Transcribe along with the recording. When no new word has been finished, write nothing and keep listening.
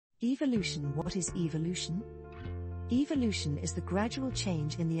Evolution. What is evolution? Evolution is the gradual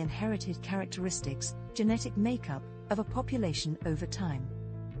change in the inherited characteristics, genetic makeup, of a population over time.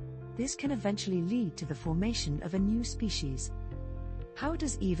 This can eventually lead to the formation of a new species. How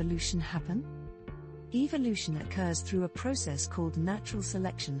does evolution happen? Evolution occurs through a process called natural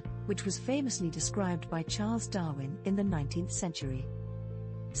selection, which was famously described by Charles Darwin in the 19th century.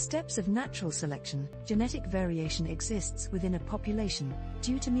 Steps of natural selection. Genetic variation exists within a population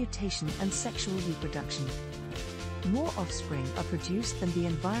due to mutation and sexual reproduction. More offspring are produced than the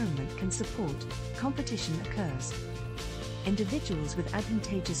environment can support. Competition occurs. Individuals with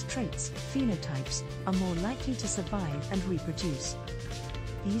advantageous traits, phenotypes, are more likely to survive and reproduce.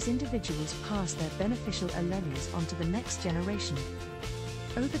 These individuals pass their beneficial alleles on to the next generation.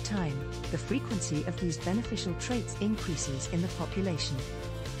 Over time, the frequency of these beneficial traits increases in the population.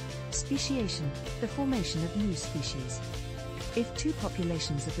 Speciation, the formation of new species. If two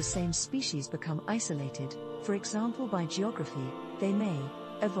populations of the same species become isolated, for example by geography, they may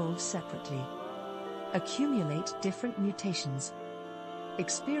evolve separately, accumulate different mutations,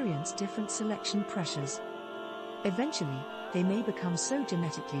 experience different selection pressures. Eventually, they may become so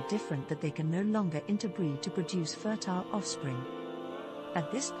genetically different that they can no longer interbreed to produce fertile offspring.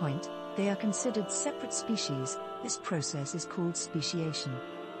 At this point, they are considered separate species. This process is called speciation.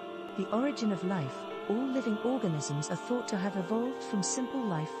 The origin of life. All living organisms are thought to have evolved from simple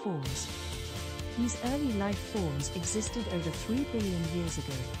life forms. These early life forms existed over 3 billion years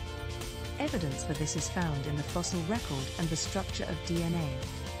ago. Evidence for this is found in the fossil record and the structure of DNA.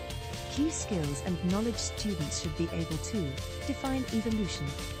 Key skills and knowledge students should be able to define evolution,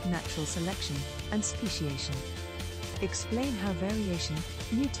 natural selection, and speciation. Explain how variation,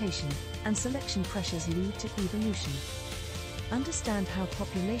 mutation, and selection pressures lead to evolution. Understand how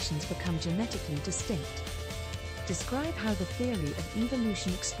populations become genetically distinct. Describe how the theory of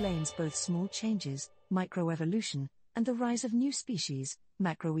evolution explains both small changes, microevolution, and the rise of new species,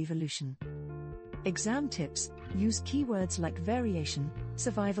 macroevolution. Exam tips. Use keywords like variation,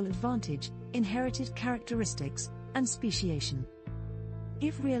 survival advantage, inherited characteristics, and speciation.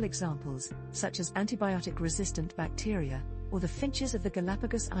 Give real examples, such as antibiotic-resistant bacteria, or the finches of the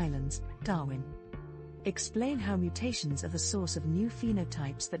Galapagos Islands, Darwin. Explain how mutations are the source of new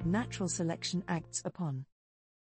phenotypes that natural selection acts upon.